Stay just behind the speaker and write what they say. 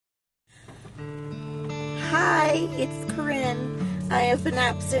Hi, it's Corinne. I have been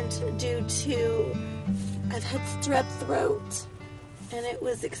absent due to I've had strep throat, and it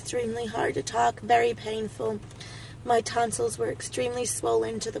was extremely hard to talk, very painful. My tonsils were extremely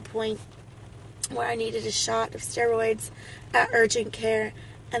swollen to the point where I needed a shot of steroids at urgent care,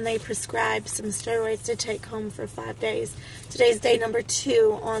 and they prescribed some steroids to take home for 5 days. Today's day number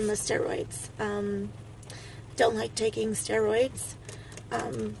 2 on the steroids. Don't like taking steroids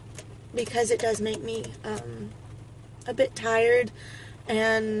because it does make me a bit tired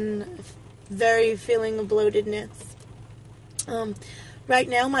and very feeling of bloatedness. Right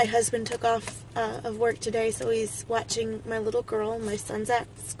now my husband took off of work today, so he's watching my little girl. My son's at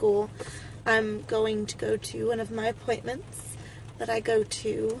school. I'm going to go to one of my appointments that I go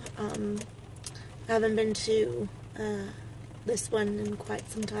to. I haven't been to this one in quite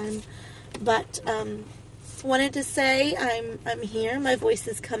some time, but wanted to say I'm here. My voice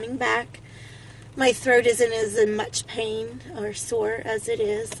is coming back. My throat isn't as in much pain or sore as it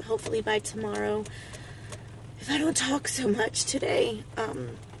is. Hopefully by tomorrow, if I don't talk so much today,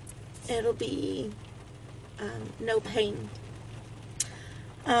 it'll be no pain.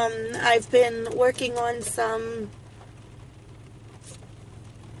 I've been working on some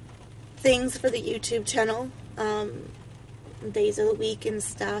things for the YouTube channel, days of the week and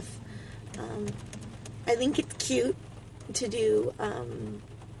stuff. I think it's cute to do,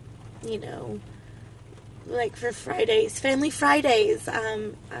 you know, like for Fridays, Family Fridays.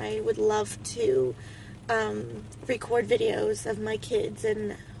 I would love to record videos of my kids,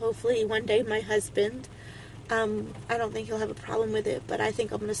 and hopefully one day my husband. I don't think he'll have a problem with it, but I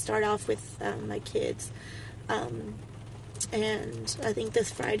think I'm going to start off with my kids. And I think this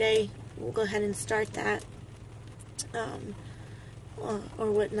Friday we'll go ahead and start that.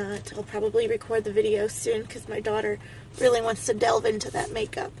 Or whatnot. I'll probably record the video soon because my daughter really wants to delve into that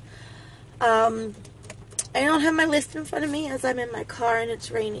makeup. I don't have my list in front of me as I'm in my car and it's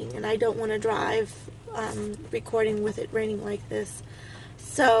raining, and I don't want to drive recording with it raining like this.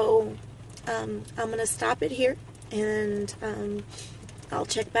 So I'm going to stop it here, and I'll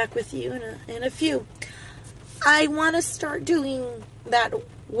check back with you in a few. I want to start doing that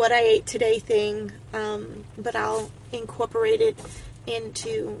what I ate today thing, but I'll incorporate it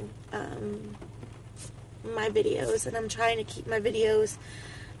into my videos, and I'm trying to keep my videos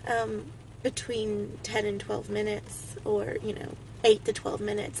between 10 and 12 minutes, or 8 to 12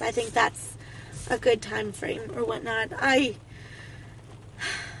 minutes. I think that's a good time frame or whatnot. I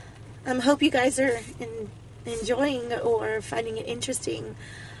hope you guys are enjoying or finding it interesting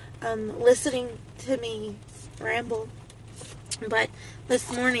listening to me ramble. But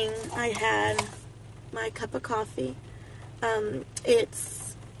this morning I had my cup of coffee.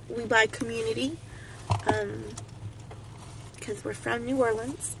 We buy Community because we're from New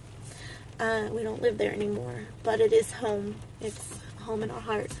Orleans. We don't live there anymore, but it is home. It's home in our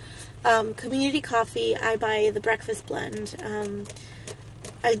heart. Community coffee, I buy the breakfast blend.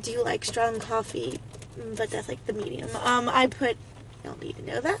 I do like strong coffee, but that's like the medium. You don't need to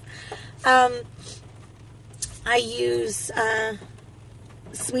know that. I use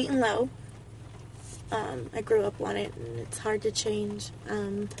Sweet and Low. I grew up on it, and it's hard to change.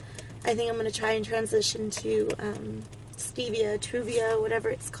 I think I'm going to try and transition to Stevia, Truvia, whatever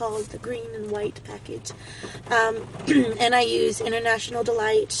it's called, the green and white package. And I use International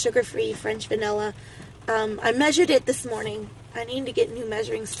Delight, sugar-free French vanilla. I measured it this morning. I need to get new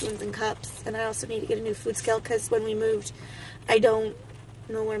measuring spoons and cups, and I also need to get a new food scale, because when we moved, I don't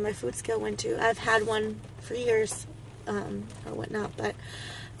know where my food scale went to. I've had one for years, or whatnot, but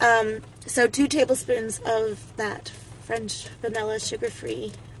so 2 tablespoons of that French vanilla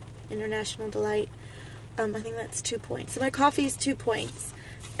sugar-free International Delight. I think that's 2 points. So my coffee is 2 points,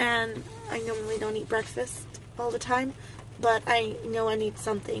 and I normally don't eat breakfast all the time, but I know I need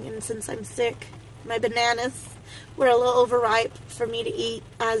something, and since I'm sick, my bananas were a little overripe for me to eat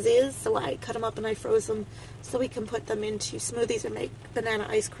as is, so I cut them up and I froze them so we can put them into smoothies or make banana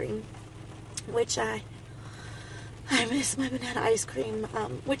ice cream, which I miss my banana ice cream,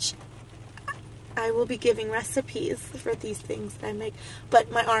 which I will be giving recipes for these things that I make. But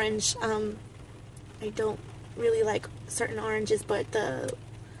my orange, I don't really like certain oranges, but the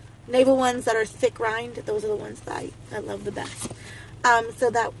navel ones that are thick rind, those are the ones that I love the best. So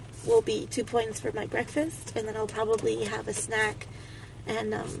that will be 2 points for my breakfast, and then I'll probably have a snack,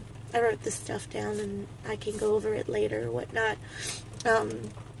 and I wrote this stuff down, and I can go over it later or whatnot.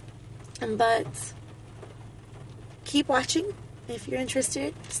 But keep watching if you're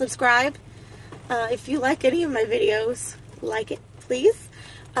interested. Subscribe. If you like any of my videos, like it, please.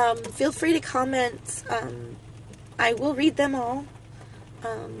 Feel free to comment. I will read them all.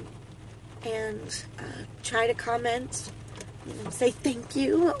 and try to comment, say thank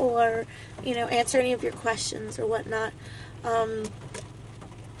you, or, answer any of your questions or whatnot.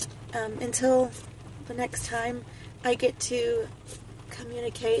 Until the next time I get to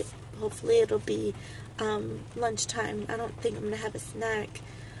communicate, hopefully it'll be lunchtime. I don't think I'm going to have a snack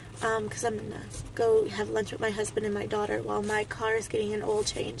because I'm going to go have lunch with my husband and my daughter while my car is getting an oil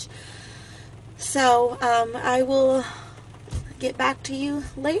change. So I will get back to you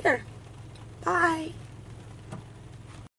later. Bye.